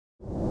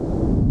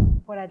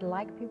I'd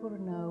like people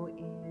to know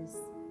is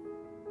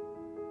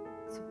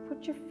to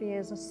put your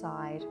fears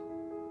aside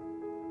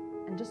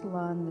and just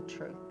learn the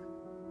truth.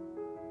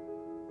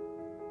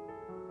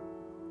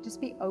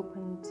 Just be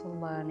open to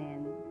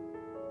learning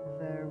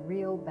the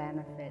real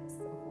benefits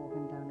of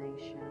organ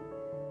donation.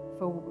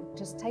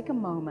 Just take a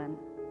moment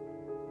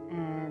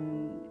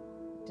and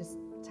just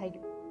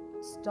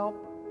stop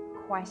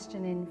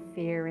questioning,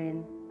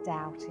 fearing,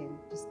 doubting.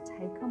 Just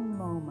take a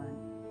moment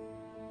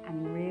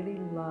and really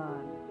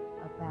learn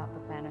about the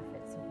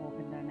benefits of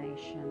organ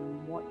donation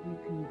and what you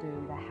can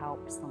do to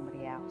help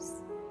somebody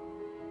else.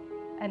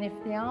 And if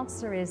the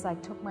answer is, I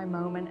took my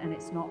moment and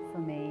it's not for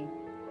me,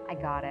 I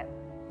got it.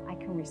 I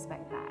can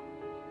respect that.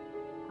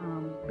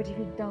 But if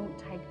you don't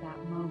take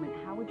that moment,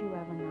 how would you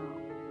ever know?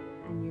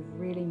 And you've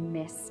really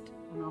missed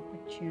an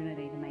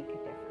opportunity to make a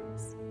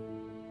difference.